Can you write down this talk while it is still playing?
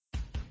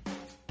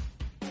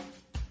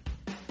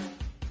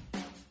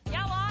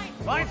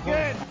Line's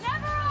good.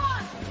 Never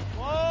on.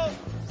 Whoa.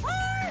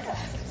 Hard.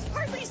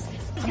 Hard, Reese.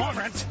 Come on,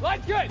 Brent.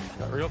 Line's good.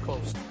 Got real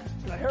close.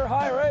 Got hair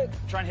high, right?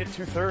 Try and hit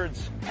 2/3.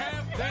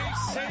 Have they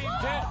saved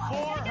it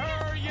for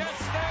her? Yes,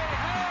 they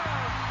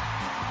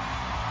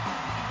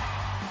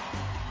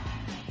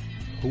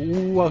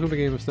have. Welcome to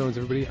Game of Stones,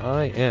 everybody.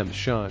 I am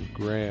Sean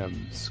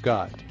Graham.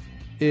 Scott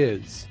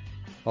is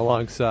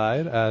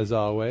alongside, as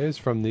always,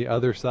 from the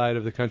other side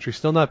of the country.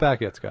 Still not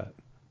back yet, Scott.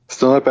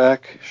 Still not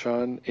back,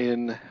 Sean,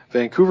 in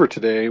Vancouver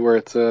today, where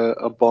it's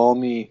a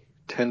balmy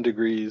 10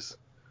 degrees,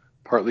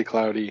 partly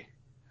cloudy,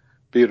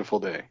 beautiful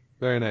day.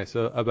 Very nice.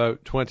 So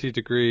about 20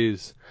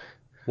 degrees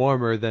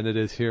warmer than it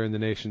is here in the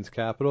nation's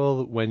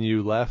capital. When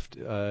you left,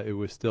 it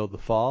was still the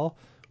fall.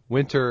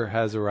 Winter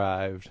has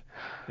arrived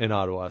in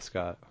Ottawa,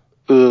 Scott.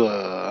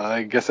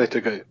 I guess I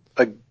took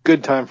a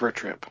good time for a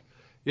trip.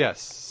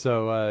 Yes.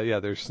 So,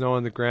 there's snow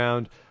on the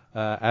ground.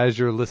 As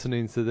you're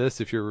listening to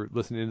this, if you're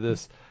listening to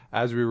this,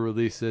 as we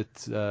release it,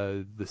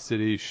 the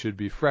city should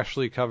be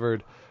freshly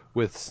covered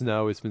with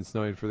snow. It's been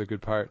snowing for the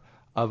good part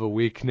of a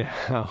week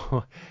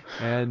now.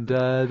 And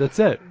that's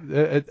it.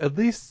 At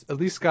least,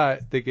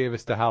 Scott, they gave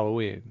us to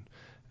Halloween.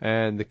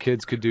 And the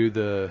kids could do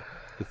the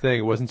thing.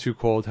 It wasn't too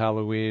cold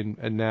Halloween.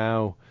 And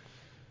now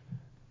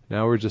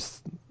we're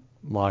just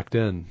locked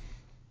in.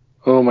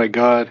 Oh, my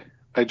God.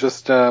 I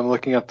just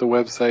looking at the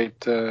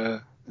website,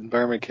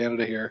 Environment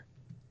Canada here.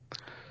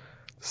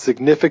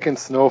 Significant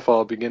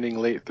snowfall beginning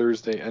late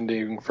Thursday,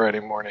 ending Friday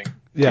morning.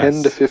 Yes.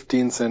 10 to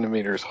 15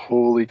 centimeters.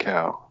 Holy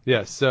cow.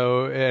 Yes.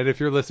 So, and if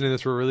you're listening to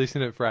this, we're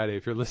releasing it Friday.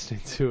 If you're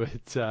listening to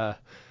it,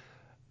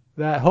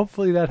 that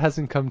hopefully that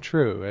hasn't come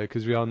true, right?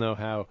 Because we all know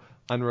how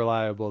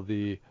unreliable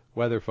the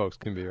weather folks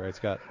can be, right,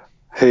 Scott?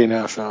 Hey,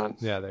 now, Sean.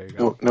 Yeah, there you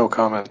go. No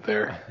comment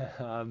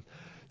there.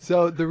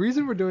 So the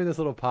reason we're doing this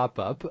little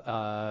pop-up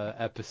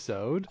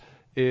episode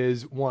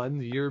is, one,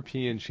 the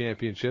European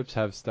Championships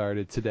have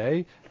started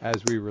today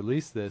as we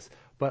release this,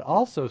 but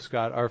also,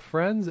 Scott, our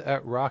friends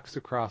at Rocks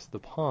Across the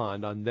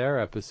Pond on their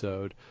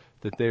episode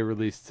that they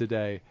released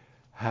today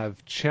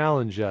have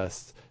challenged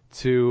us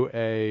to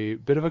a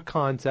bit of a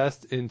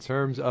contest in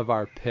terms of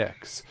our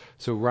picks.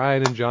 So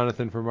Ryan and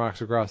Jonathan from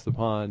Rocks Across the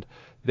Pond,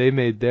 they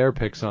made their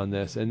picks on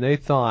this, and they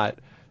thought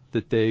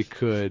that they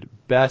could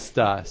best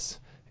us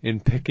in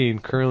picking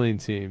curling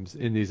teams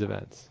in these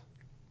events.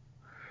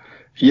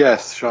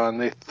 Yes, Sean,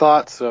 they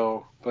thought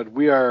so, but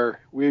we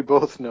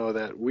both know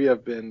that we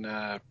have been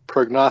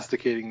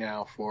prognosticating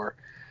now for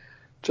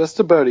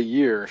just about a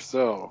year,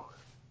 so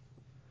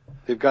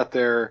they've got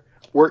their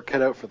work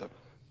cut out for them.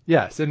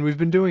 Yes, and we've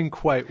been doing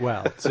quite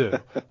well, too.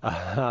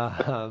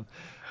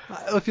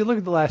 If you look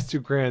at the last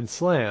two Grand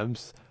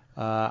Slams,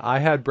 I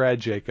had Brad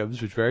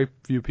Jacobs, which very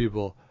few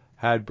people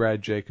had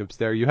Brad Jacobs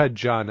there. You had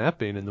John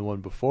Epping in the one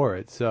before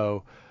it,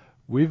 so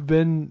we've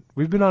been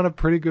on a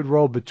pretty good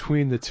roll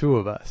between the two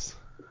of us.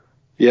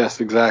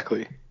 Yes,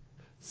 exactly.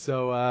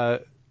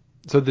 So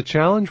the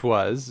challenge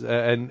was,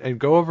 and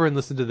go over and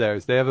listen to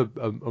theirs. They have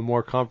a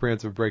more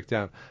comprehensive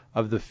breakdown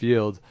of the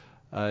field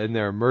in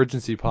their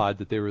emergency pod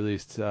that they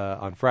released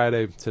on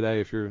Friday.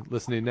 Today, if you're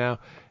listening now,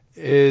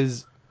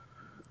 is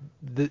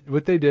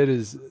what they did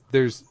is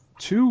there's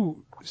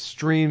two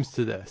streams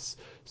to this.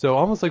 So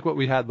almost like what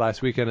we had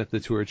last weekend at the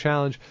Tour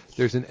Challenge,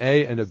 there's an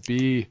A and a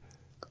B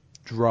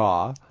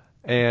draw.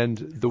 And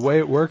the way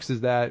it works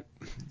is that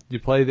you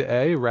play the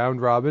A,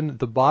 round robin.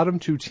 The bottom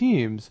two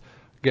teams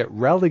get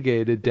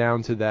relegated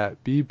down to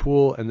that B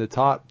pool, and the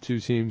top two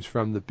teams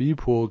from the B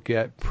pool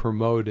get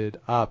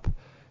promoted up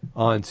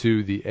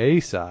onto the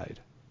A side.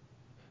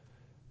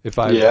 If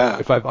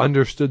I've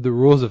understood the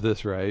rules of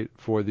this right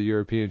for the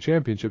European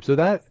Championship. So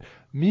that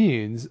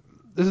means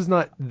this is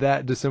not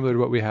that dissimilar to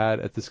what we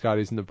had at the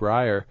Scotties and the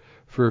Brier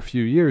for a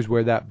few years,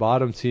 where that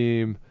bottom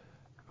team,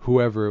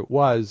 whoever it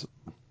was,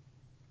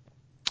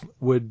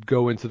 would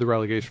go into the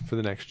relegation for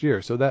the next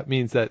year. So that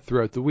means that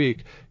throughout the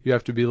week, you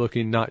have to be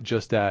looking not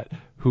just at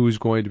who's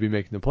going to be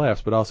making the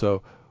playoffs, but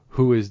also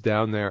who is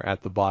down there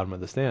at the bottom of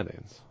the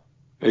standings.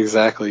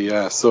 Exactly,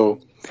 yeah. So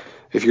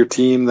if your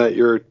team that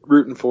you're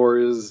rooting for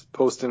is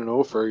posting an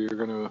offer,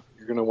 you're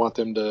gonna want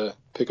them to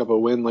pick up a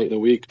win late in the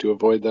week to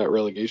avoid that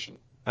relegation.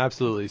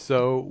 Absolutely.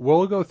 So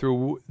we'll go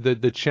through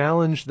the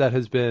challenge that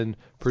has been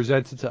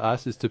presented to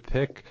us is to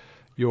pick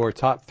your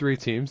top three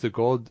teams, the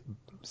gold,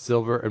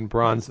 silver, and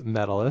bronze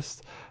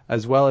medalists,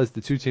 as well as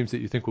the two teams that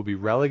you think will be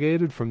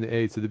relegated from the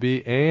A to the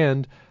B,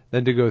 and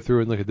then to go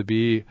through and look at the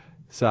B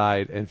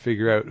side and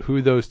figure out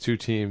who those two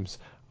teams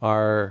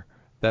are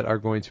that are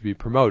going to be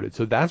promoted.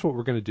 So that's what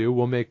we're going to do.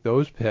 We'll make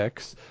those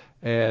picks.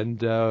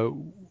 And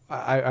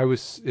I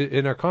was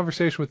in our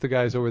conversation with the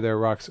guys over there,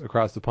 Rocks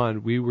Across the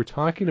Pond, we were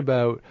talking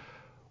about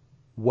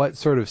what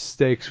sort of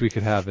stakes we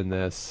could have in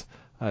this.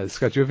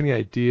 Scott, do you have any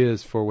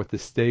ideas for what the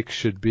stakes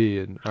should be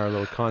in our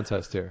little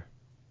contest here?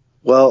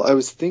 Well, I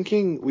was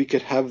thinking we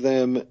could have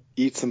them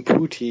eat some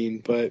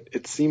poutine, but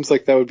it seems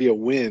like that would be a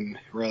win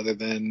rather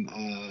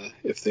than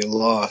if they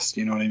lost.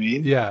 You know what I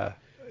mean? Yeah.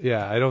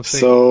 I don't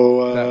think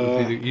so.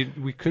 That would be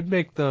we could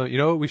make them. You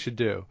know what we should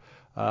do?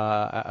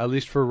 At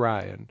least for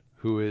Ryan,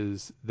 who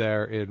is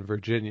there in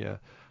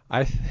Virginia,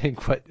 I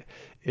think what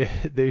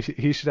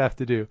he should have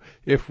to do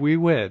if we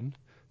win,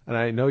 and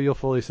I know you'll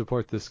fully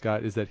support this,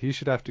 Scott, is that he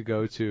should have to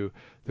go to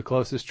the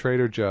closest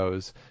Trader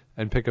Joe's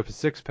and pick up a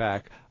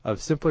 6-pack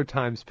of Simpler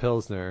Times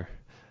Pilsner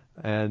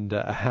and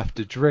have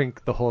to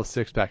drink the whole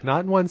 6-pack,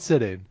 not in one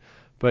sitting,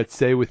 but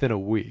say within a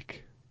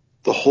week.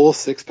 The whole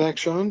 6-pack,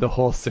 Sean? The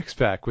whole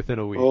 6-pack within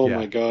a week. Oh yeah.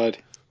 my God.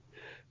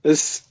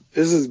 This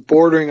is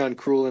bordering on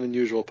cruel and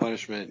unusual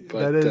punishment.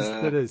 But,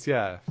 that is,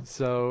 yeah.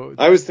 So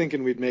I was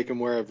thinking we'd make him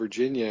wear a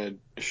Virginia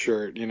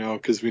shirt,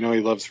 because we know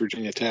he loves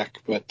Virginia Tech.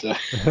 But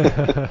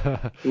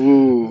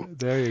ooh,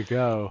 there you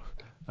go.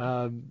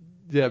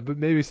 Yeah, but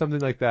maybe something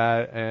like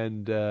that,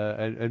 and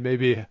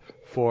maybe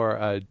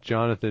for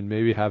Jonathan,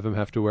 maybe have him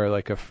have to wear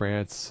like a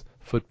France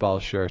football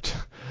shirt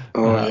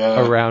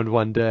around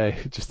one day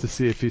just to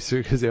see if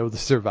he's able to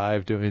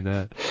survive doing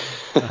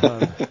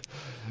that.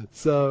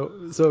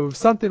 So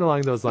something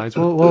along those lines.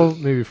 We'll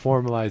maybe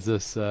formalize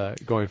this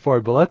going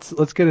forward. But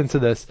let's get into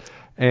this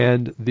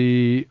and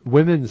the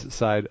women's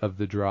side of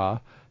the draw.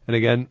 And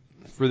again,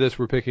 for this,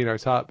 we're picking our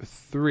top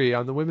 3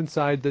 on the women's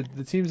side. The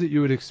teams that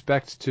you would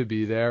expect to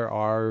be there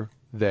are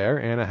there.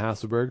 Anna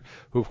Hasselborg,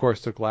 who of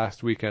course took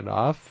last weekend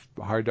off.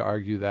 Hard to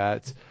argue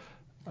that,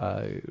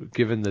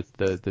 given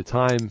the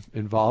time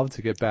involved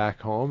to get back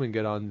home and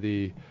get on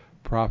the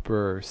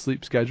proper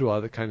sleep schedule,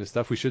 all that kind of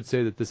stuff. We should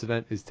say that this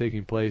event is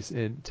taking place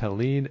in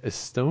Tallinn,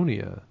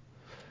 Estonia.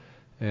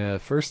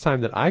 First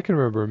time that I can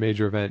remember a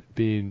major event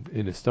being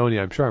in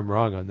Estonia. I'm sure I'm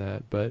wrong on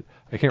that, but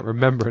I can't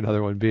remember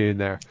another one being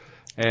there.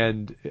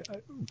 And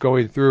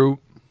going through,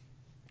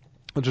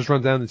 I'll just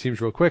run down the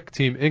teams real quick.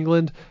 Team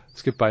England,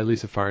 skipped by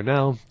Lisa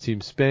Farnell. Team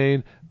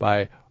Spain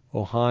by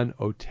Ohan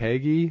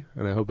Otegi,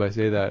 and I hope I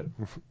say that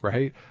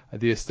right.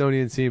 The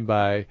Estonian team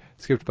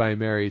skipped by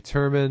Mary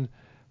Turman.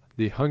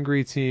 The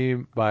Hungary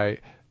team by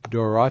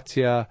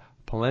Dorotia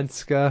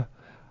Polenska.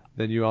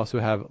 Then you also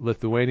have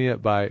Lithuania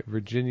by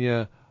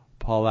Virginia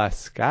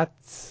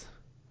Polaskats.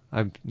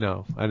 I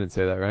didn't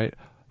say that right.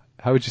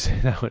 How would you say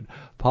that one?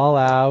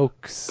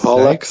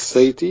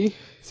 Polak-Saiti?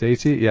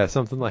 Saiti? Yeah,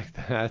 something like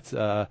that.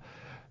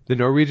 The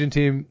Norwegian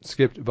team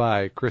skipped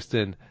by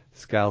Kristen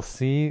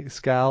Skaslian.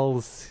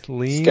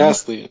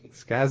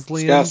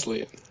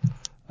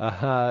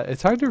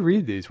 It's hard to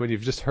read these when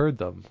you've just heard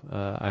them,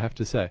 I have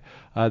to say.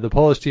 The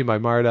Polish team by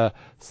Marta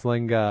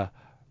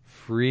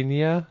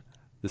Slenga-Frenia.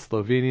 The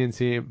Slovenian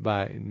team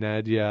by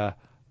Nadia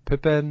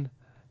Pippen.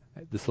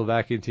 The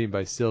Slovakian team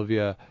by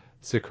Silvia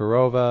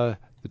Sikorova.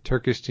 The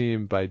Turkish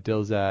team by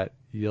Dilzat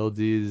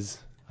Yildiz.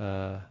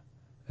 And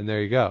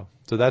there you go.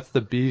 So that's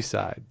the B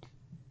side.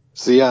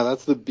 So yeah,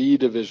 that's the B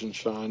division,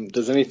 Sean.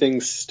 Does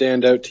anything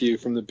stand out to you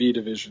from the B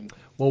division?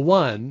 Well,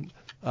 one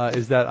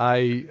is that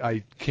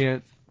I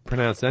can't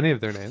pronounce any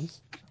of their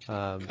names.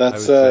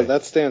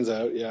 That stands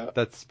out, yeah.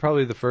 That's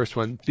probably the first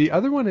one. The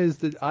other one is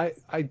that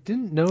I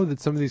didn't know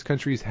that some of these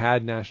countries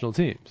had national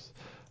teams,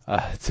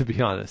 to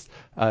be honest.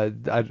 I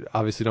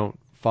obviously don't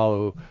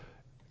follow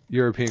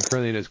European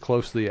curling as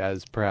closely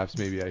as perhaps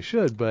maybe I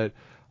should, but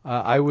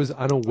I was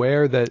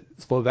unaware that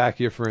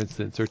Slovakia, for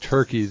instance, or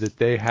Turkey, that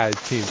they had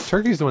teams.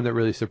 Turkey's the one that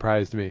really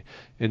surprised me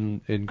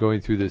in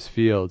going through this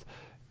field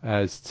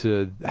as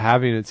to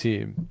having a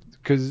team.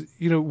 Because,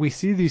 we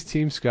see these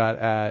teams,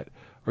 Scott,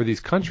 or these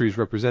countries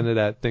represented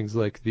at things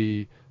like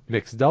the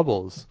mixed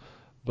doubles,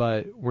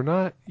 but we're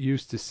not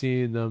used to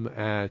seeing them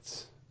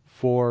at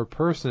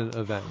 4-person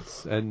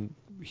events. And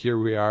here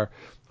we are.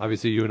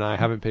 Obviously, you and I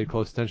haven't paid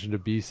close attention to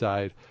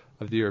B-side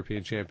of the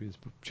European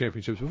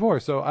Championships before.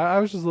 So I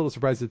was just a little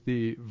surprised at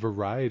the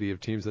variety of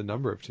teams, the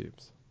number of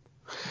teams.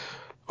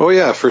 Oh,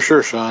 yeah, for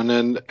sure, Sean.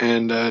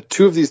 And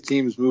 2 of these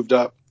teams moved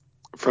up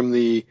from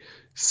the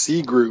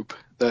C group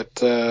that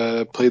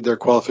played their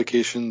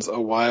qualifications a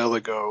while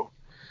ago.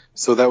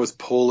 So that was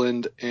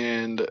Poland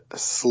and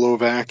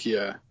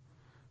Slovakia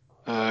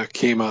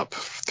came up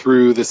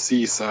through the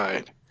C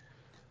side.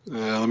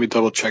 Let me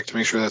double check to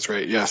make sure that's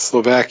right. Yeah,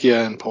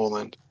 Slovakia and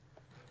Poland.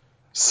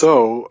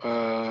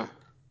 So,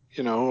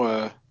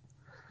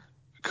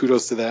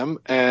 kudos to them.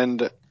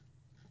 And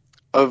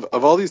of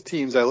all these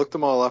teams, I looked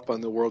them all up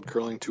on the World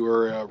Curling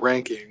Tour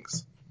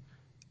rankings.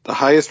 The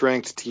highest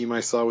ranked team I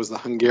saw was the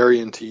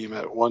Hungarian team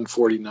at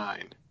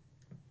 149.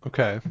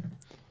 Okay.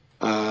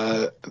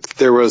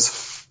 There was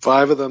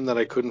 5 of them that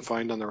I couldn't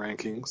find on the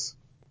rankings.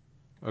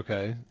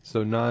 Okay,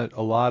 so not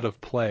a lot of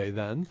play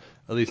then,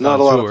 at least not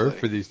on tour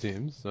for these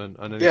teams, on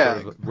any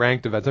sort of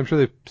ranked events. I'm sure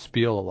they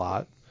spiel a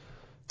lot.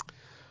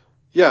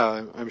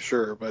 Yeah, I'm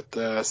sure.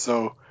 But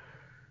so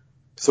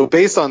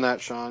based on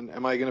that, Sean,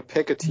 am I going to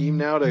pick a team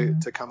now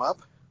to come up?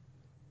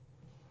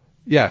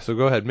 Yeah, so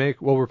go ahead.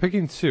 We're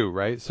picking 2,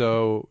 right?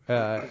 So,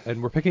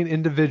 and we're picking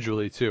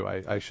individually too.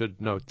 I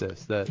should note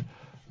this, that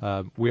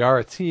we are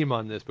a team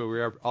on this, but we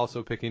are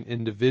also picking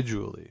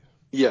individually.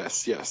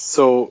 Yes.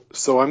 So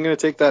I'm going to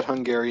take that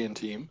Hungarian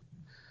team,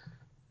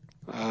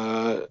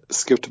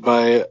 skipped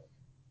by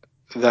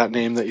that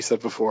name that you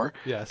said before.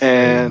 Yes.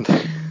 And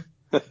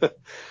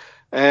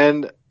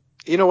and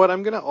you know what?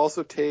 I'm going to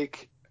also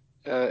take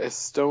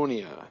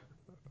Estonia.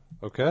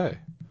 Okay.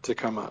 To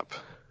come up.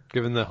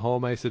 given the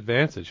home ice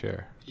advantage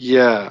here.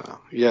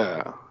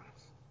 Yeah.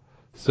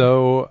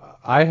 So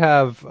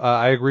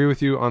I agree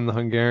with you on the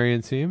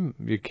Hungarian team.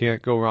 You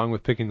can't go wrong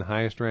with picking the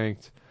highest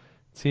ranked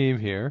team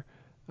here.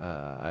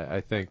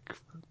 I think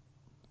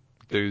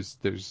there's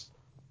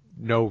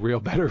no real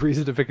better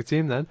reason to pick a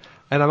team then.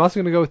 And I'm also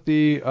going to go with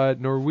the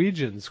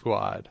Norwegian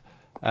squad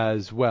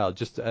as well,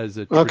 just as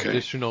a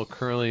traditional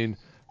curling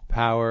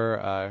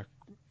power.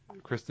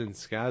 Kristen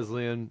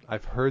Skazlian,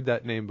 I've heard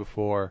that name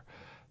before,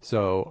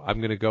 so I'm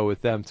going to go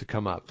with them to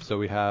come up.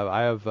 So I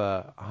have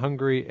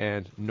Hungary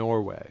and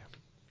Norway.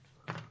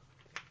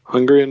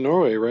 Hungary and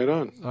Norway, right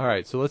on. All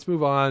right, so let's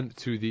move on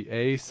to the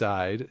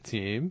A-side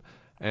team.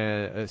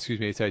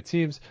 A-side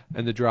teams,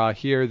 and the draw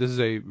here. This is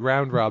a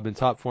round robin.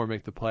 Top four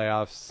make the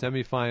playoffs.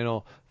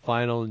 Semifinal,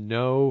 final,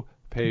 no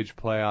page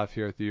playoff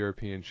here at the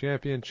European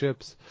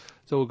Championships.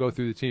 So we'll go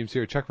through the teams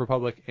here. Czech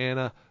Republic,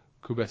 Anna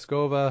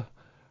Kubeskova.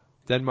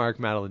 Denmark,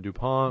 Madeline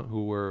Dupont,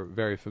 who we're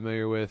very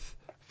familiar with.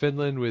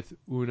 Finland with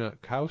Una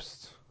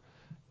Kaust.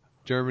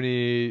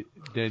 Germany,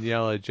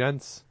 Daniela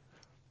Jentz.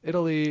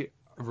 Italy,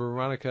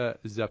 Veronica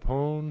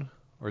Zappone,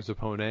 or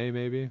Zappone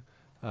maybe.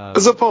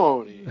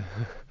 Zappone.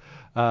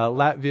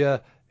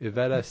 Latvia,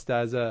 Iveta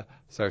Staza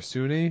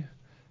Sarsuni.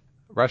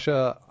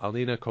 Russia,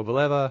 Alina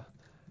Kovaleva.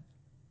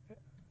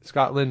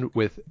 Scotland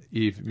with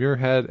Eve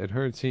Muirhead and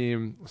her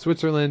team.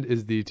 Switzerland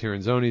is the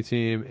Tirinzoni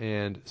team.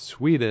 And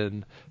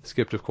Sweden,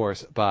 skipped, of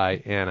course, by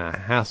Anna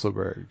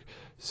Hasselberg.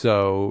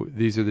 So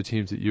these are the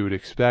teams that you would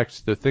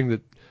expect. The thing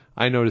that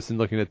I noticed in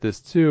looking at this,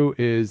 too,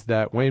 is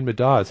that Wayne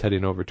Middaugh is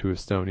heading over to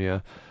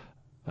Estonia,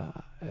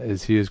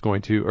 as he is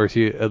going to, or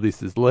he at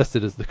least is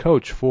listed as the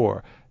coach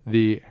for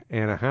the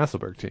Anna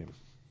Hasselberg team.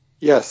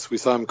 Yes, we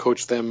saw him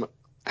coach them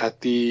at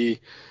the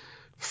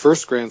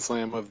first Grand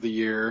Slam of the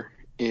year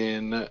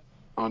in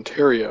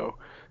Ontario,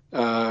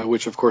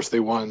 which of course they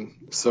won.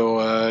 So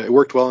it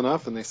worked well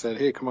enough, and they said,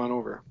 "Hey, come on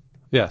over."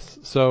 Yes.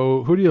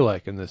 So who do you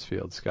like in this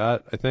field,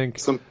 Scott? I think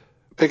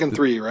picking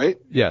three, right?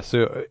 Yeah.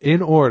 So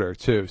in order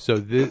too.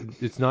 So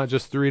it's not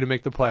just three to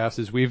make the playoffs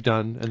as we've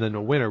done, and then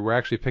a winner. We're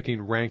actually picking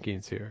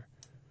rankings here.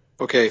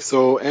 Okay.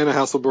 So Anna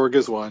Hasselberg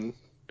is one.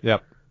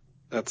 Yep.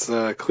 That's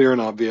clear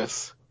and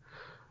obvious.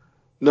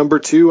 Number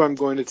two, I'm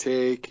going to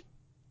take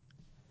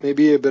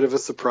maybe a bit of a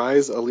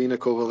surprise, Alina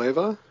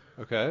Kovaleva.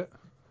 Okay.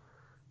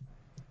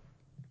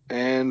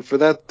 And for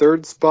that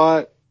third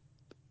spot,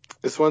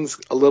 this one's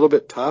a little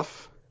bit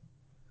tough.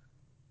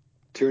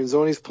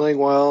 Tirinzoni's playing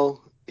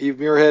well. Eve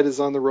Muirhead is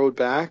on the road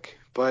back,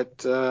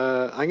 but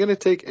I'm going to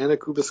take Anna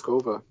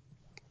Kubeskova.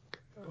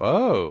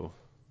 Oh,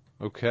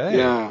 okay.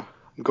 Yeah,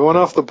 I'm going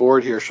off the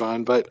board here,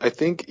 Sean, but I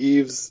think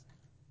Eve's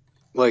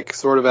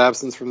sort of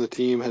absence from the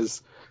team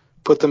has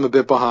put them a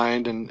bit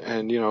behind, and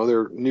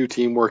their new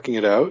team working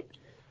it out.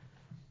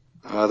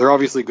 They're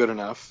obviously good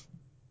enough.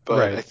 But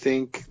right. I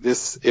think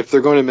if they're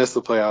going to miss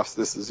the playoffs,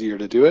 this is the year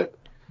to do it.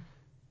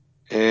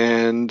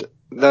 And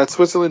that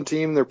Switzerland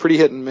team, they're pretty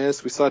hit and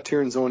miss. We saw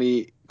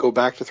Tirinzoni go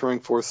back to throwing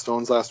fourth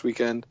stones last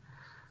weekend.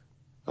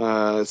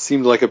 It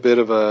seemed like a bit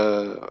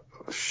of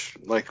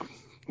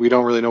we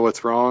don't really know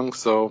what's wrong.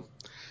 So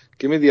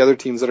give me the other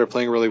teams that are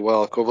playing really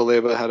well.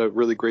 Kovaleva had a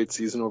really great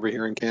season over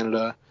here in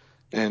Canada,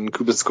 and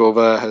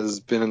Kubeskova has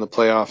been in the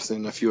playoffs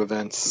in a few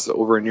events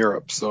over in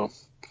Europe. So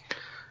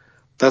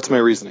that's my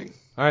reasoning.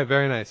 All right,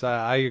 very nice.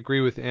 I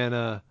agree with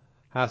Anna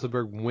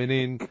Hasselberg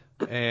winning,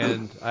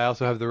 and I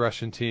also have the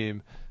Russian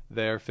team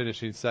there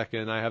finishing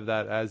second. I have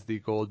that as the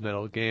gold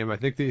medal game. I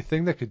think the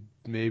thing that could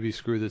maybe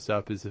screw this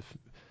up is if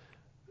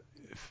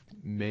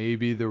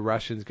maybe the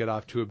Russians get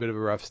off to a bit of a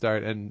rough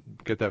start and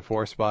get that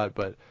 4 spot,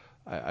 but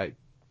I'm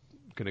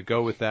going to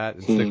go with that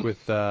and stick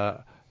with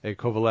a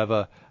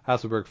Kovaleva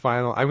Hasselberg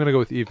final. I'm going to go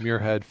with Eve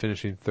Muirhead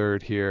finishing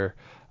third here.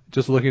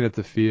 Just looking at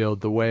the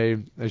field, the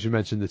way, as you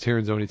mentioned, the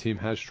Tirinzoni team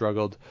has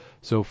struggled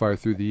so far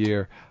through the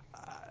year,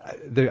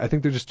 I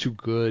think they're just too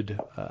good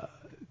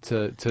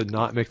to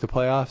not make the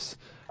playoffs.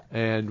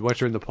 And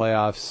once you're in the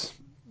playoffs,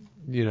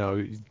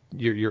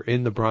 you're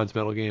in the bronze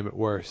medal game at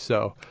worst.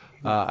 So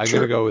I'm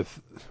going to go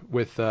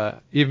with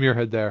Eve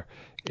Muirhead there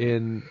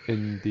in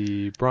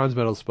the bronze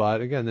medal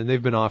spot. Again, then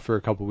they've been off for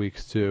a couple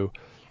weeks too.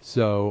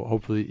 So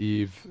hopefully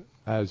Eve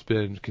has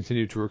been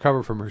continued to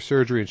recover from her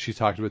surgery, and she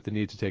talked about the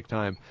need to take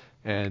time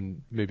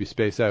and maybe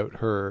space out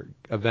her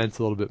events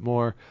a little bit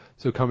more.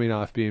 So coming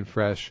off being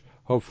fresh,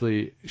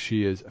 hopefully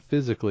she is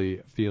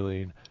physically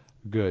feeling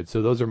good.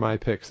 So those are my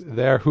picks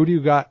there. Who do you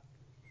got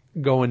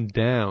going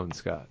down,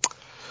 Scott?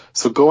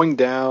 So going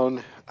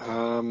down,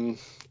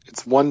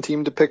 it's one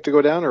team to pick to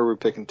go down, or we're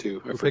picking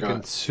two? We're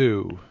picking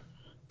two.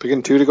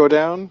 Picking two to go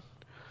down?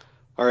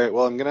 All right,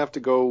 well, I'm going to have to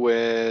go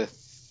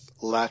with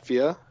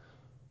Latvia.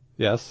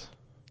 Yes.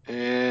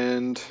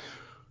 And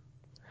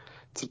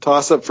it's a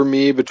toss-up for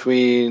me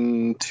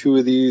between two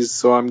of these,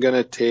 so I'm going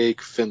to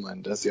take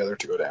Finland as the other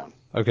to go down.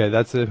 Okay,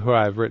 that's who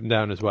I've written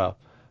down as well.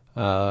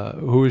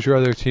 Who was your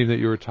other team that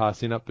you were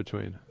tossing up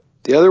between?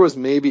 The other was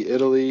maybe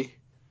Italy.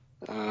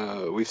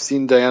 We've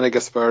seen Diana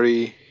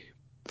Gaspari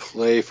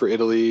play for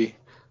Italy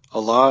a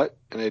lot,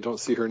 and I don't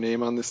see her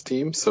name on this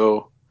team, so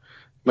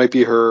it might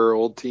be her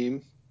old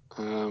team.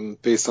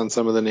 based on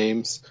some of the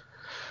names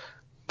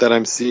that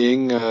I'm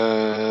seeing.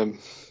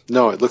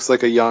 No, it looks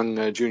like a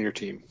young junior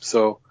team.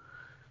 So,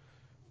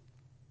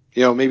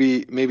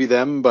 maybe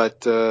them,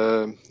 but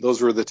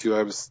those were the two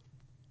I was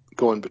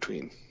going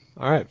between.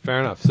 All right, fair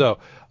enough. So,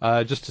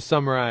 just to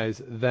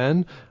summarize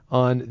then,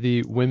 on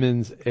the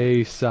women's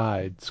A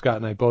side, Scott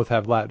and I both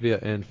have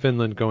Latvia and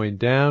Finland going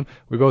down.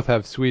 We both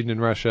have Sweden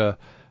and Russia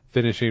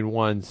finishing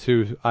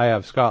 1-2. I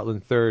have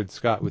Scotland third,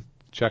 Scott with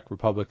Czech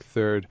Republic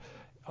third.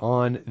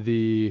 On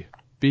the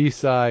B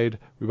side,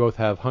 we both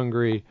have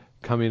Hungary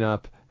coming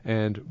up,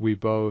 and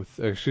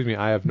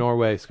I have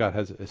Norway, Scott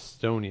has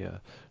Estonia.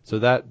 So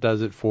that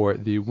does it for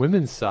the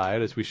women's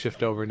side as we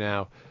shift over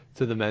now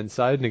to the men's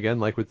side. And again,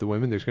 like with the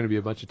women, there's going to be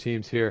a bunch of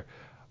teams here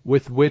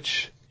with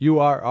which you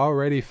are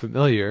already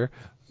familiar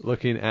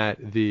looking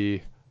at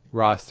the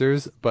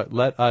rosters. But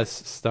let us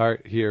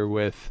start here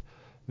with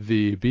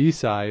the B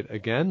side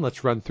again.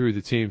 Let's run through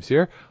the teams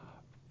here.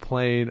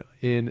 Playing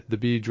in the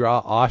B draw,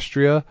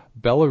 Austria,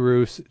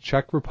 Belarus,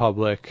 Czech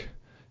Republic,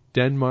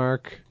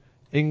 Denmark,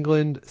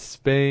 England,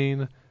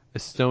 Spain,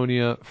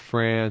 Estonia,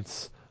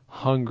 France,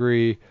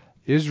 Hungary,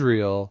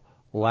 Israel,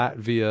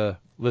 Latvia,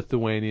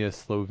 Lithuania,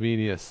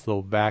 Slovenia,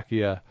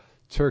 Slovakia,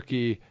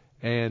 Turkey,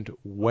 and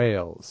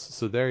Wales.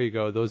 So there you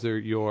go. Those are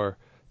your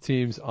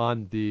teams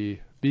on the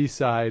B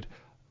side.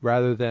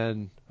 Rather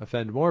than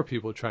offend more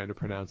people trying to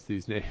pronounce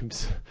these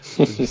names,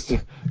 we'll just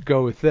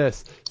go with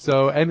this.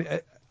 So,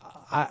 and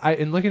I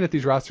in looking at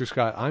these rosters,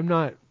 Scott, I'm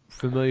not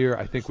familiar,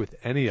 I think, with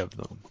any of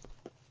them.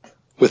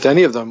 With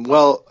any of them?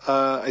 Well,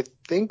 I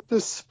think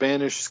the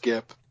Spanish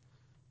skip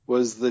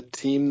was the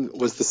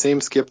same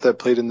skip that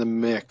played in the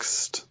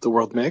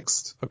World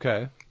Mixed.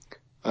 Okay.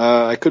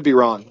 I could be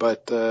wrong,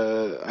 but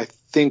I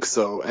think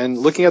so. And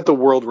looking at the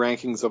world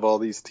rankings of all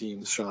these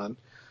teams, Sean,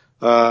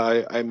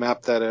 I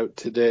mapped that out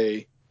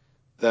today,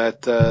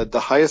 that the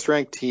highest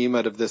ranked team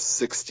out of this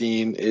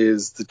 16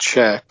 is the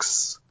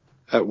Czechs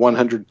at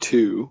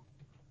 102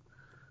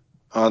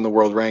 on the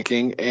world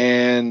ranking,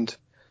 and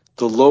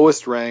the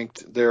lowest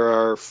ranked, there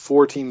are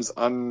 4 teams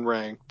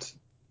unranked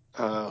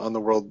on the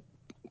world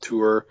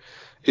tour: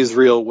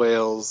 Israel,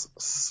 Wales,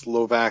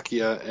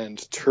 Slovakia, and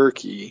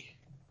Turkey.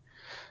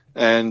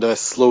 And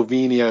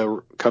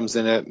Slovenia comes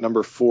in at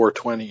number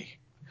 420.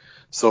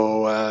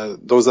 So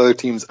those other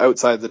teams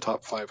outside the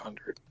top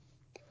 500.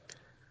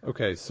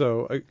 Okay,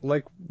 so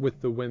like with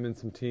the women,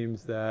 some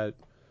teams that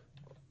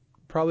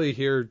probably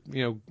here,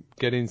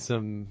 getting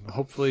some,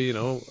 hopefully,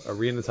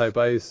 arena type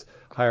ice,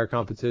 higher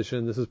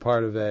competition. This is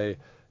part of a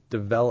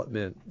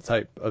development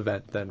type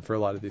event then for a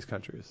lot of these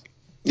countries.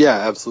 Yeah,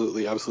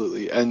 absolutely.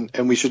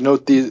 And we should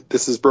note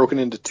this is broken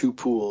into 2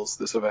 pools,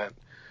 this event.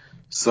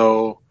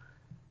 So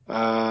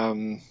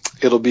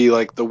it'll be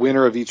like the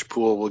winner of each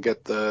pool will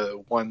get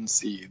the 1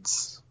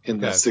 seeds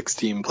in the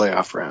 6-team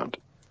playoff round.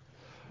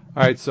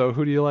 All right, so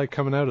who do you like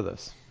coming out of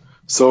this?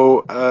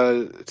 So,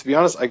 to be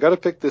honest, I got to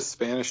pick this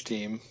Spanish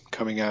team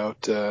coming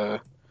out.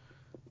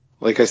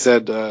 Like I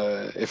said,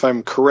 if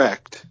I'm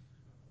correct,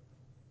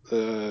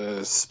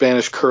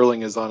 Spanish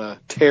curling is on a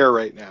tear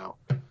right now.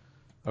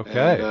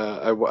 Okay.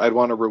 And, I'd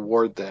want to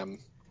reward them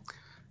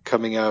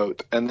coming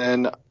out. And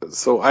then,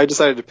 so I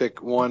decided to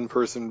pick one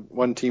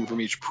team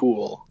from each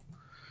pool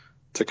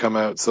to come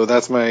out. So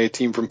that's my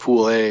team from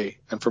Pool A.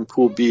 And from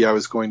Pool B, I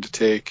was going to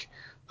take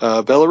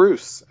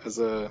Belarus as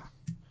a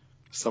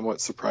somewhat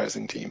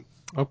surprising team.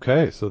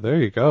 Okay, so there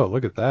you go.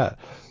 Look at that.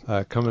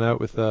 Coming out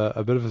with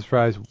a bit of a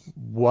surprise.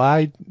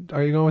 Why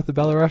are you going with the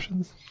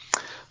Belarusians?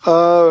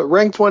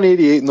 Ranked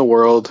 188 in the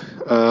world.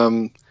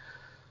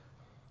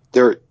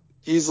 They're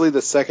easily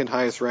the second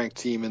highest ranked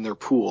team in their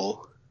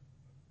pool.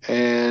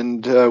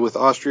 And with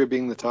Austria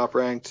being the top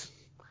ranked,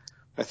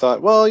 I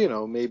thought,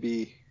 well,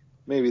 maybe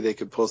they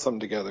could pull something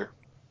together.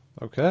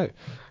 Okay.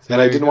 So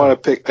and I didn't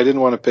want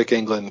to pick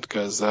England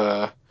because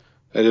I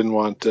didn't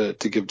want to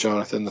give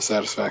Jonathan the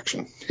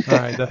satisfaction. All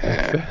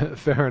right,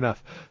 fair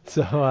enough.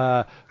 So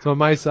on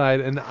my side,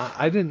 and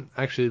I didn't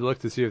actually look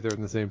to see if they're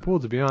in the same pool,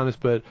 to be honest,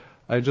 but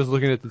just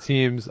looking at the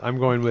teams, I'm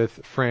going with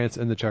France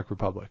and the Czech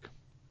Republic.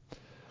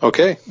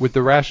 Okay. With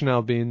the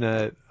rationale being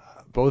that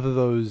both of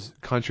those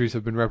countries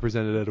have been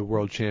represented at a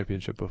world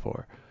championship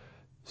before.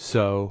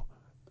 So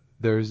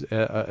there's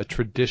a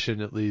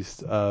tradition, at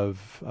least, of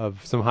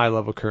some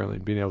high-level curling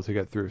being able to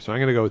get through. So I'm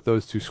going to go with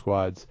those 2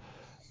 squads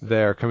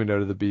there coming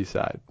out of the B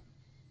side.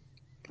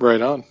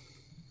 Right on.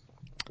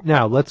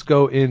 Now, let's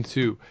go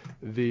into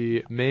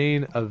the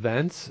main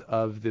events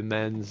of the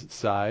men's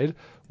side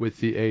with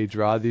the A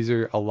draw. These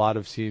are a lot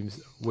of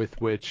teams with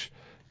which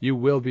you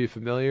will be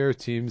familiar,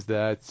 teams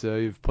that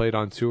you've played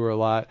on tour a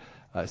lot,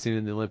 seen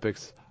in the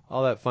Olympics,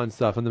 all that fun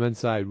stuff. On the men's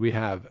side, we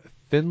have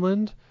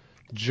Finland,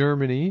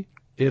 Germany,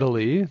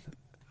 Italy,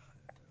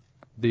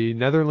 the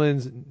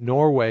Netherlands,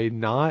 Norway,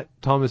 not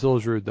Thomas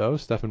Ulsrud though,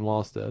 Stefan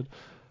Wallstedt,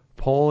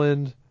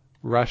 Poland,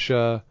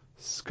 Russia,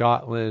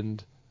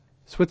 Scotland,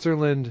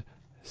 Switzerland,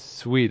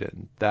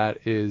 Sweden.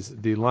 That is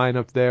the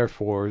lineup there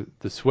for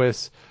the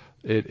Swiss.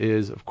 It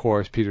is, of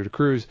course, Peter de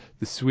Cruz.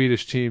 The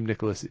Swedish team,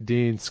 Nicholas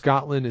Dean.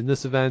 Scotland in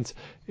this event,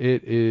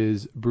 it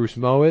is Bruce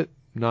Mowat,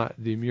 not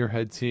the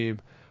Muirhead team.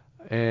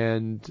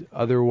 And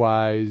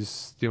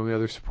otherwise, the only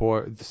other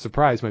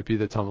surprise might be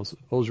that Thomas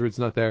Ulsrud's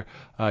not there.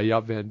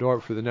 Jaap van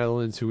Dorp for the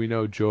Netherlands, who we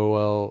know,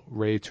 Joël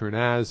Ray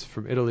Turnaz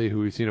from Italy, who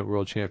we've seen at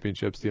World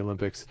Championships, the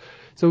Olympics.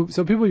 So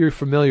people you're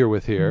familiar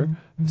with here.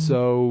 Mm-hmm.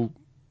 So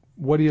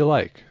what do you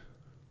like?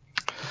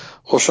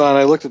 Well, Sean,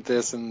 I looked at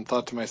this and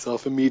thought to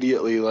myself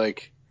immediately,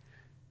 like,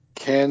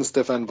 can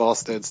Stefan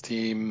Wallsted's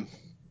team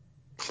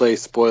play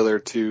spoiler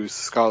to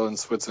Scotland,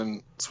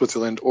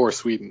 Switzerland, or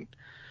Sweden?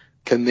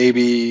 Can they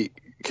beat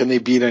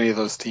any of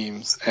those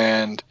teams?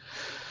 And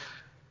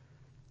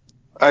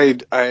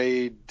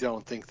I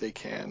don't think they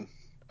can.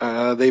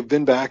 They've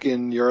been back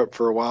in Europe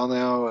for a while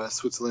now.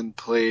 Switzerland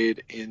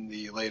played in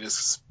the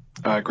latest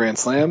Grand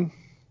Slam,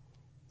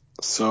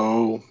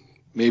 so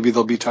maybe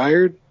they'll be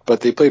tired, but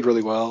they played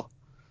really well.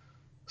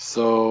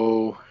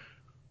 So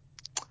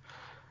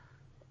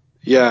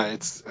yeah,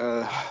 it's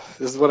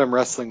this is what I'm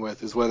wrestling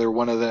with, is whether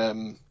one of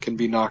them can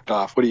be knocked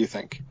off. What do you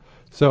think?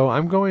 So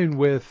I'm going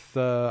with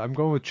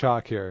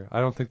chalk here. I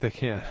don't think they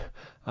can.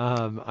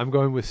 I'm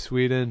going with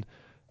Sweden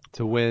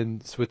to win,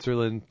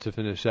 Switzerland to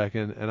finish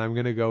second, and I'm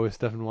going to go with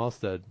Stefan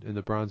Wallsted in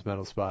the bronze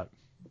medal spot.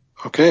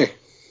 Okay,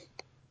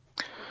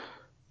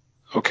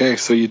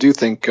 so you do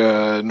think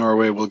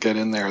Norway will get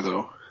in there,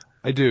 though?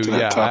 I do, to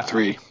that top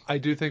three. I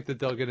do think that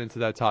they'll get into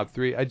that top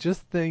three. I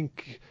just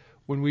think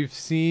when we've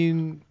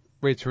seen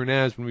Ray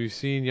Turnaz, when we've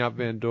seen Jaap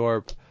van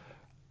Dorp,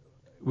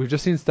 we've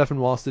just seen Stefan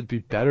Wallsted be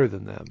better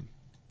than them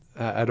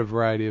at a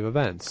variety of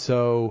events.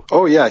 So,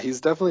 oh yeah, he's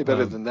definitely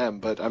better than them.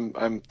 But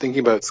I'm thinking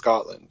about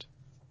Scotland.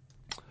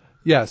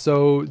 Yeah,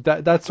 so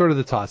that's sort of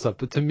the toss up.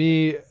 But to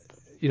me,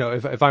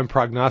 if I'm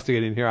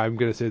prognosticating here, I'm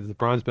going to say that the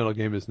bronze medal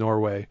game is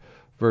Norway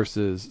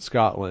versus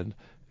Scotland,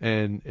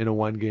 and in a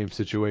one game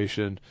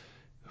situation,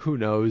 who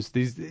knows?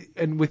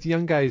 And with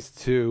young guys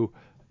too.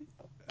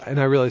 And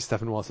I realize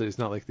Stefan Wallsted is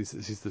not like he's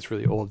this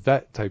really old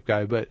vet type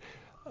guy, but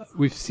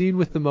we've seen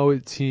with the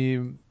Mowat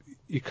team,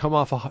 you come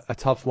off a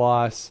tough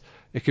loss,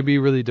 it can be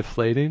really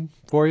deflating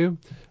for you.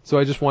 So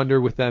I just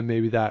wonder with them,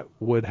 maybe that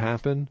would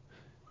happen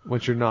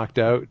once you're knocked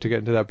out to get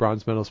into that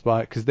bronze medal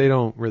spot, because they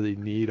don't really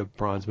need a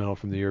bronze medal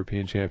from the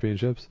European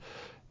Championships.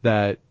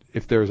 That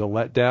if there's a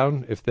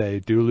letdown, if they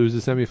do lose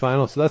the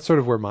semifinal, so that's sort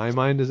of where my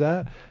mind is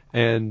at.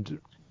 And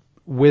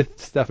with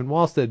Stefan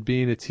Wallsted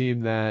being a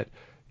team that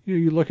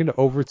you're looking to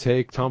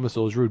overtake Thomas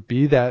Ulsrud,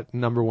 be that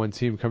number one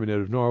team coming out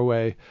of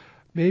Norway,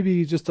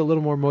 maybe just a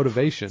little more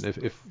motivation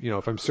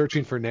if I'm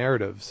searching for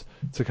narratives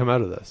to come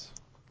out of this.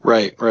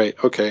 Right.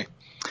 Okay.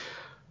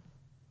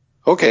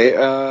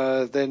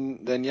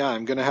 Then yeah,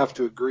 I'm going to have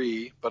to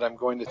agree, but I'm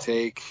going to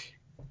take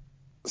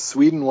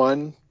Sweden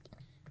 1.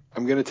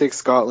 I'm going to take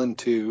Scotland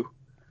 2,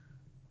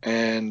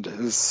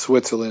 and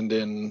Switzerland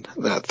in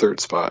that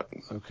third spot.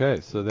 Okay,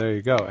 so there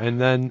you go.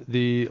 And then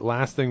the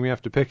last thing we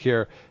have to pick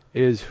here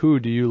is, who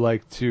do you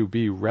like to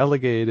be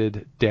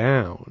relegated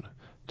down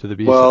to the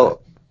B side?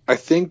 Well, I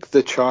think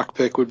the chalk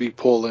pick would be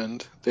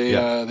Poland.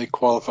 They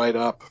qualified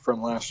up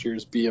from last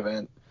year's B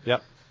event.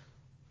 Yep.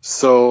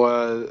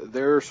 So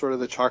they're sort of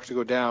the chalk to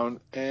go down,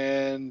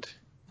 and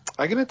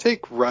I'm going to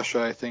take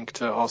Russia, I think,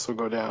 to also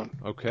go down.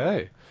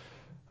 Okay.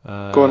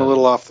 Going a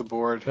little off the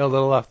board. A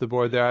little off the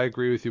board there. I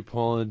agree with you,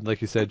 Poland.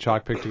 Like you said,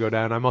 chalk pick to go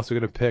down. I'm also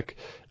going to pick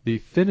the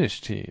Finnish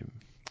team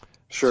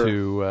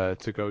to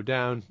go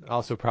down.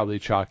 Also probably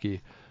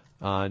chalky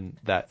on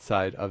that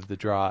side of the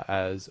draw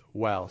as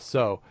well.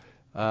 So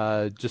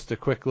just a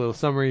quick little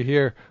summary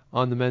here.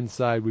 On the men's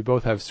side, we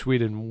both have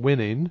Sweden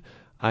winning.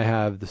 I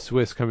have the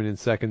Swiss coming in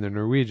second, the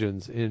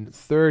Norwegians in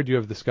third. You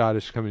have the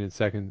Scottish coming in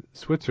second,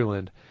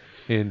 Switzerland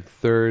in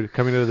third.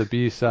 Coming out of the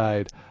B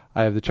side,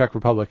 I have the Czech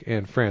Republic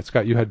and France.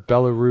 Scott, you had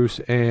Belarus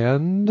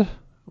and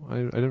I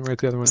didn't write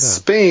the other one down.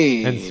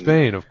 Spain. And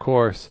Spain, of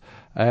course.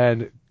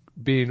 And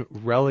being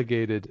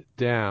relegated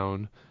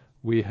down,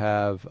 we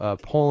have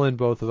Poland,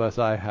 both of us.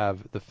 I have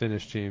the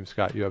Finnish team.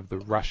 Scott, you have the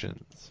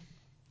Russians.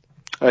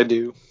 I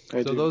do.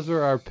 So those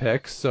are our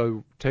picks.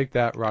 So take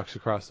that, rocks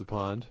across the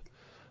pond.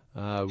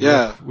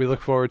 We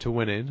look forward to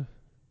winning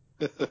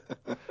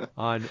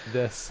on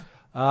this.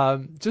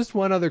 Just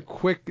one other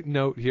quick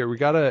note here. We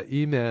got an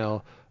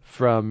email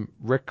from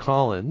Rick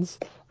Collins,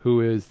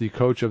 who is the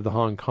coach of the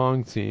Hong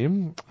Kong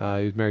team.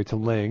 He's married to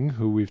Ling,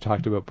 who we've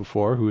talked about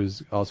before, who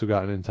has also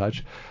gotten in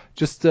touch.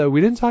 Just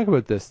we didn't talk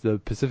about this. The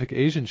Pacific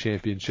Asian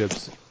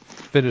Championships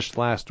finished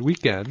last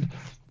weekend.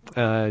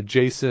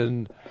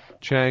 Jason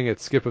Chang at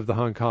skip of the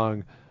Hong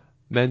Kong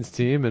men's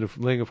team, and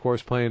Ling, of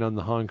course, playing on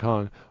the Hong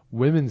Kong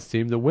women's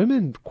team. The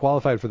women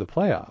qualified for the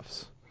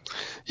playoffs.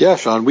 Yeah,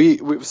 Sean, we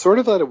sort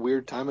of had a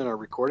weird time in our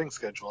recording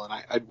schedule, and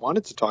I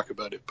wanted to talk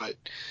about it, but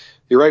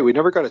you're right, we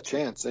never got a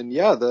chance. And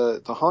yeah,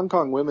 the Hong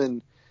Kong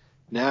women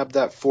nabbed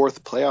that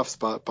fourth playoff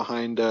spot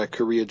behind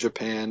Korea,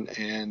 Japan,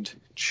 and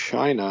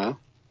China.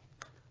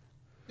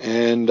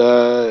 And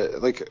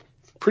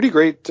pretty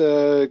great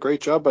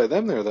job by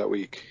them there that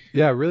week.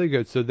 Yeah, really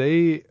good. So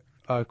they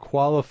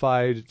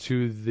qualified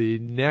to the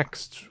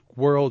next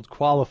world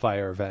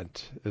qualifier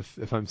event,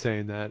 if I'm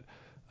saying that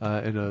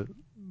in a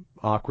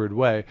awkward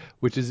way,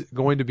 which is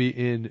going to be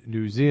in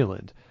New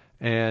Zealand,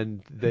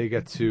 and they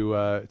get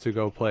to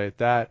go play at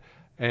that,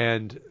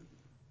 and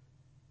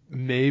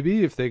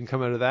maybe if they can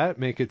come out of that,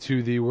 make it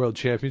to the World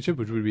Championship,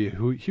 which would be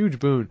a huge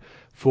boon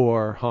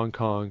for Hong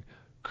Kong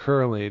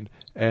curling.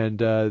 And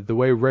the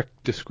way Rick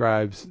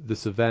describes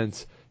this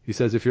event, he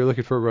says if you're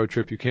looking for a road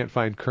trip, you can't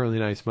find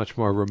curling ice much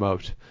more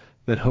remote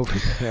than over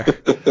there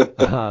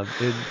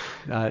in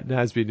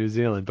Naseby, New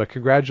Zealand. But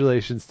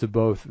congratulations to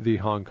both the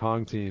Hong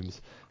Kong teams,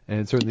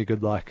 and certainly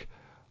good luck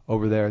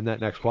over there in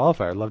that next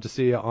qualifier. I'd love to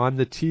see you on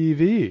the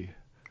TV.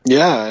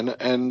 Yeah,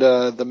 and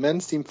the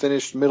men's team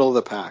finished middle of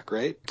the pack,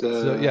 right?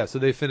 So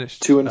they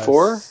finished 2 and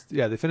 4.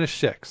 Yeah, they finished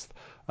sixth,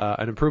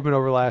 an improvement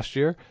over last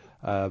year,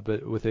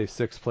 but with a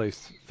sixth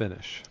place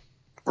finish.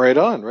 Right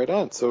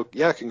on. So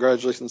yeah,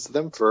 congratulations to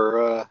them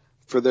for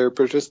their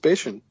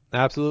participation.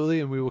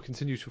 Absolutely, and we will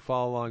continue to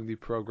follow along the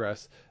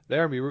progress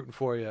there and be rooting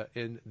for you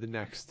in the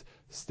next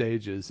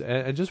stages.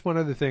 And just one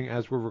other thing,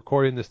 as we're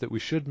recording this, that we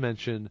should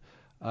mention,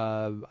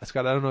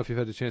 Scott, I don't know if you've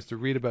had a chance to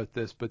read about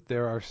this, but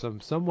there are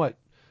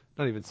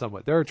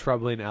there are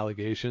troubling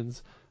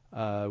allegations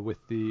with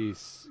the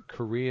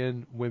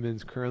Korean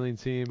women's curling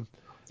team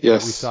that we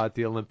saw at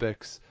the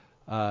Olympics.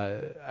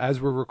 As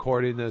we're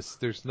recording this,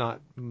 there's not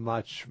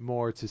much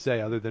more to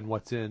say other than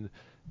what's in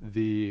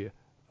the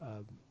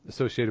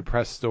Associated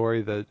Press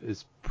story that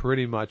is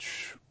pretty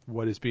much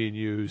what is being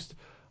used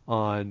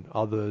on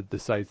all the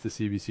sites, the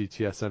CBC,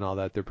 TSN, all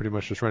that. They're pretty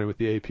much just running with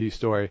the AP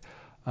story.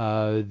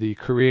 The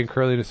Korean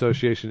Curling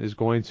Association is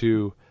going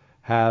to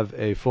have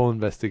a full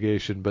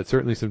investigation, but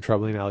certainly some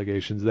troubling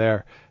allegations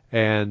there.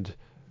 And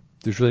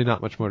there's really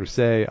not much more to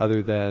say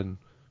other than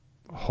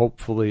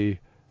hopefully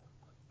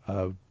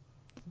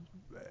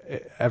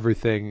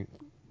everything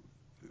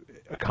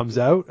comes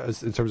out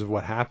in terms of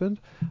what happened,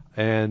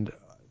 and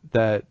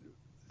that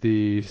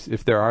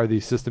if there are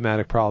these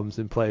systematic problems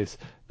in place,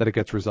 that it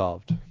gets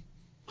resolved.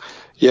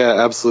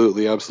 Yeah,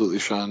 absolutely,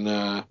 Sean.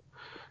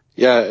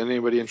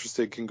 Anybody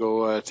interested can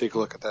go take a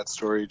look at that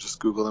story. Just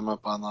Google them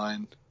up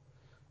online.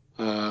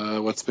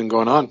 What's been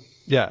going on?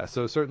 Yeah,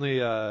 so certainly,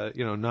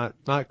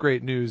 not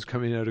great news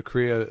coming out of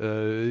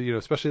Korea.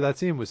 Especially that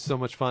team was so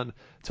much fun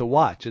to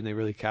watch, and they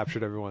really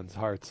captured everyone's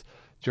hearts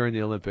during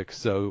the Olympics.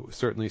 So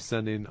certainly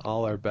sending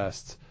all our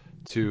best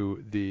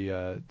to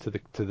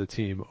the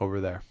team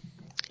over there.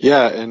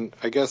 Yeah, and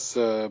I guess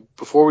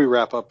before we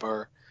wrap up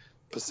our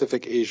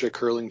Pacific Asia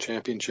Curling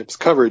Championships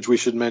coverage, we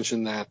should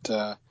mention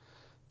that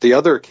the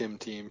other Kim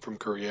team from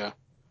Korea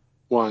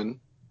won.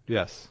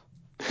 Yes.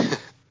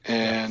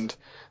 And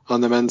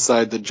on the men's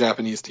side, the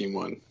Japanese team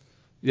won.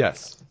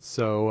 Yes.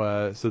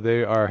 So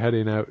they are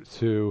heading out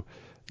to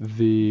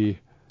the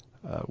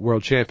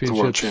World Championships.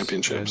 The World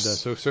Championships. And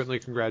so certainly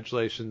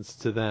congratulations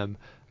to them.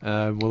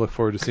 We'll look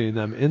forward to seeing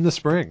them in the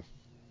spring.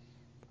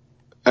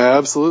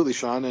 Absolutely,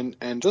 Sean.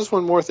 And just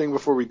one more thing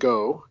before we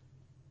go.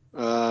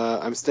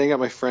 I'm staying at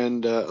my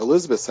friend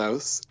Elizabeth's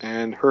house,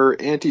 and her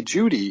Auntie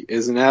Judy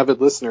is an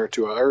avid listener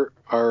to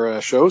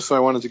our show, so I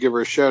wanted to give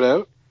her a shout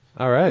out.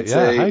 All right,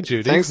 yeah. Hi,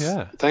 Judy.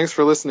 Thanks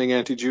for listening,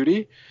 Auntie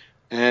Judy,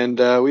 and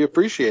we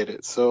appreciate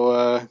it.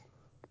 So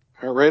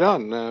right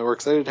on. We're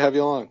excited to have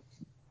you along.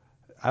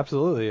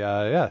 Absolutely.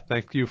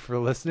 Thank you for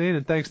listening,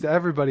 and thanks to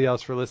everybody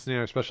else for listening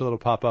to our special little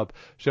pop-up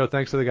show.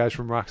 Thanks to the guys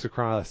from Rocks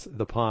Across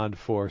the Pond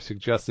for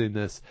suggesting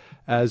this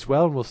as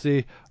well, and we'll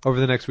see over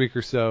the next week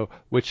or so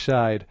which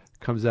side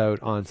comes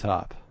out on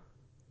top.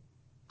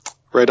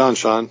 Right on,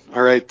 Sean.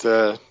 All right,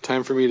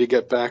 time for me to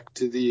get back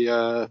to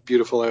the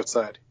beautiful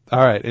outside.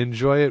 All right,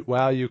 enjoy it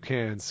while you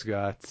can,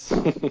 Scott.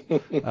 Sure thing.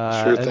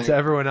 And to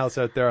everyone else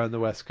out there on the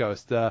West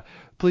Coast,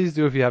 please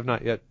do, if you have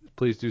not yet,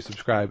 please do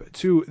subscribe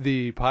to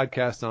the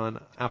podcast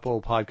on Apple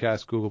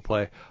Podcasts, Google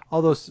Play,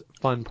 all those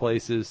fun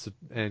places,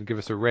 and give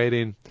us a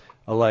rating,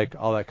 a like,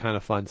 all that kind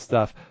of fun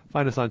stuff.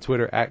 Find us on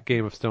Twitter at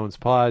Game of Stones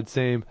Pod.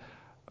 Same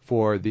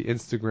for the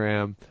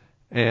Instagram.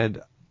 And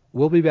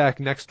we'll be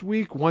back next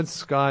week once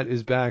Scott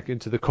is back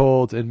into the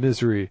cold and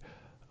misery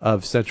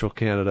of Central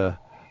Canada.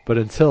 But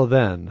until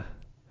then,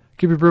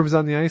 keep your brooms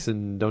on the ice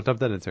and don't dump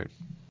that intern.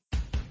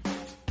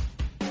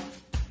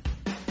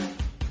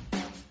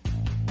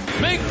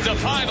 Make the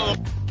final.